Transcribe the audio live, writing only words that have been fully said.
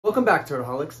Welcome back,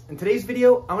 Turtleholics. In today's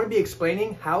video, I'm going to be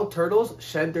explaining how turtles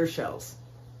shed their shells.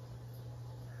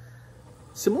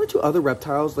 Similar to other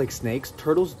reptiles like snakes,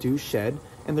 turtles do shed,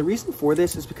 and the reason for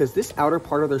this is because this outer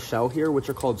part of their shell here, which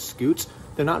are called scutes,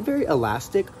 they're not very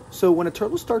elastic, so when a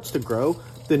turtle starts to grow,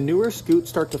 the newer scutes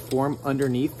start to form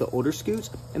underneath the older scutes,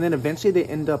 and then eventually they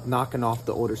end up knocking off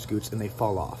the older scutes and they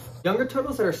fall off. Younger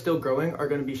turtles that are still growing are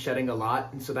going to be shedding a lot,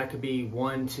 and so that could be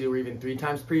 1, 2, or even 3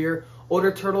 times per year.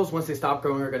 Older turtles, once they stop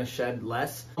growing, are going to shed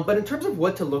less. But in terms of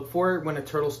what to look for when a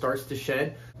turtle starts to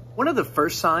shed, one of the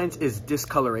first signs is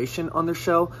discoloration on their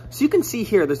shell. So you can see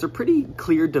here, there's a pretty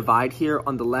clear divide here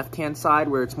on the left-hand side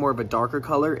where it's more of a darker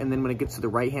color, and then when it gets to the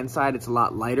right-hand side, it's a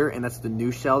lot lighter, and that's the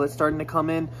new shell that's starting to come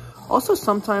in. Also,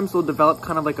 sometimes they'll develop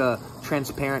kind of like a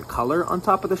transparent color on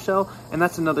top of the shell, and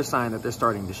that's another sign that they're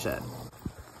starting to shed.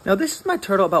 Now this is my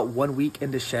turtle about 1 week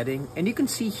into shedding, and you can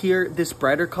see here this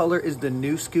brighter color is the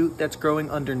new scute that's growing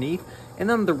underneath, and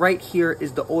then on the right here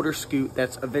is the older scute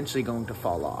that's eventually going to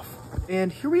fall off.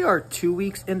 And here we are 2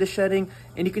 weeks into shedding,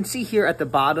 and you can see here at the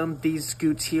bottom, these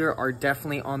scutes here are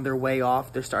definitely on their way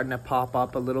off. They're starting to pop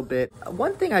up a little bit.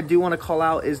 One thing I do want to call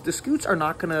out is the scutes are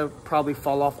not going to probably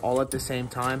fall off all at the same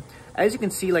time. As you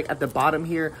can see, like at the bottom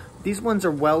here, these ones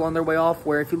are well on their way off,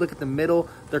 where if you look at the middle,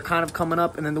 they're kind of coming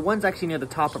up, and then the ones actually near the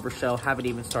top of her shell haven't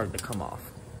even started to come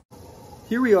off.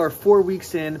 Here we are 4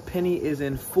 weeks in, Penny is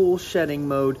in full shedding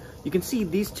mode. You can see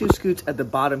these 2 scutes at the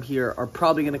bottom here are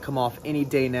probably going to come off any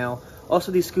day now.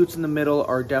 Also, these scutes in the middle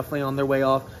are definitely on their way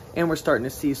off, and we're starting to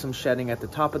see some shedding at the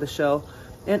top of the shell.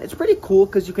 And it's pretty cool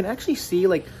because you can actually see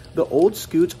like the old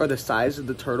scutes are the size of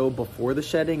the turtle before the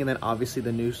shedding, and then obviously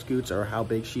the new scutes are how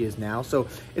big she is now. So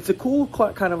it's a cool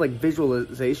kind of like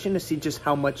visualization to see just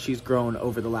how much she's grown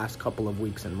over the last couple of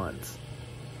weeks and months.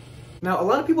 Now, a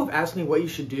lot of people have asked me what you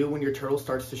should do when your turtle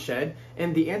starts to shed,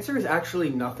 and the answer is actually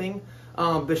nothing.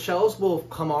 The shells will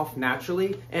come off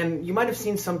naturally, and you might have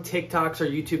seen some TikToks or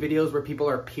YouTube videos where people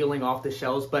are peeling off the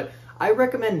shells, but I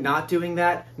recommend not doing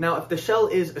that. Now, if the shell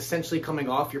is essentially coming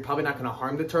off, you're probably not going to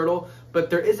harm the turtle, but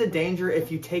there is a danger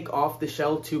if you take off the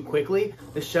shell too quickly.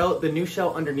 The new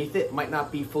shell underneath it might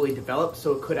not be fully developed,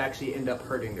 so it could actually end up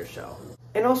hurting their shell.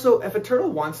 And also, if a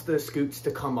turtle wants the scutes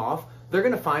to come off, they're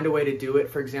going to find a way to do it.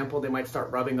 For example, they might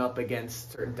start rubbing up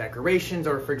against certain decorations,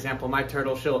 or for example, my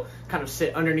turtle, she'll kind of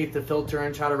sit underneath the filter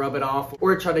and try to rub it off,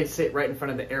 or try to sit right in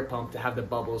front of the air pump to have the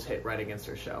bubbles hit right against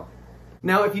her shell.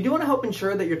 Now, if you do want to help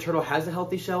ensure that your turtle has a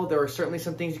healthy shell, there are certainly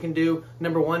some things you can do.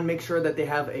 Number 1, make sure that they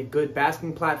have a good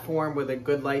basking platform with a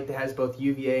good light that has both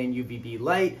UVA and UVB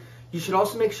light. You should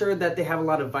also make sure that they have a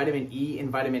lot of vitamin E and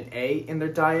vitamin A in their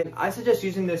diet. I suggest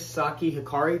using this Saki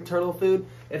Hikari turtle food.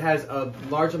 It has a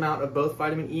large amount of both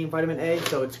vitamin E and vitamin A,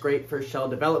 so it's great for shell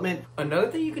development. Another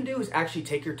thing you can do is actually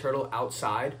take your turtle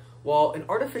outside. While an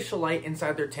artificial light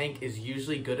inside their tank is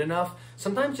usually good enough,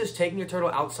 sometimes just taking your turtle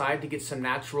outside to get some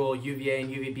natural UVA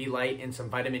and UVB light and some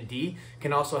vitamin D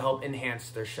can also help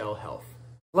enhance their shell health.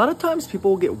 A lot of times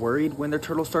people will get worried when their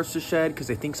turtle starts to shed because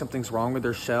they think something's wrong with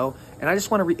their shell. And I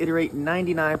just want to reiterate,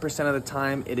 99% of the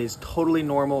time it is totally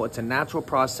normal. It's a natural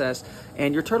process,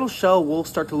 and your turtle shell will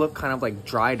start to look kind of like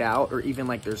dried out, or even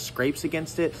like there's scrapes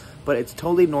against it, but it's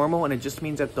totally normal, and it just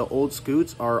means that the old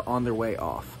scutes are on their way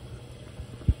off.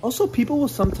 Also, people will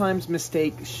sometimes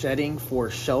mistake shedding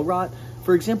for shell rot.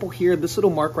 For example, here, this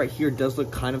little mark right here does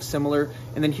look kind of similar.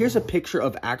 And then here's a picture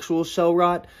of actual shell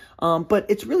rot. But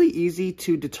it's really easy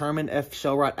to determine if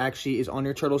shell rot actually is on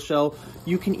your turtle shell.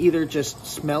 You can either just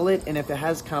smell it, and if it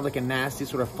has kind of like a nasty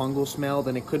sort of fungal smell,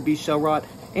 then it could be shell rot.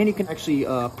 And you can actually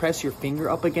press your finger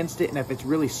up against it, and if it's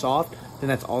really soft, then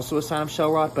that's also a sign of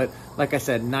shell rot. But like I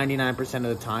said, 99% of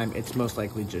the time, it's most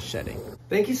likely just shedding.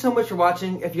 Thank you so much for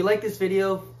watching. If you like this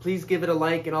video, please give it a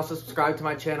like and also subscribe to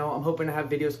my channel. I'm hoping to have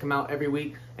videos come out every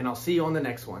week, and I'll see you on the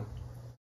next one.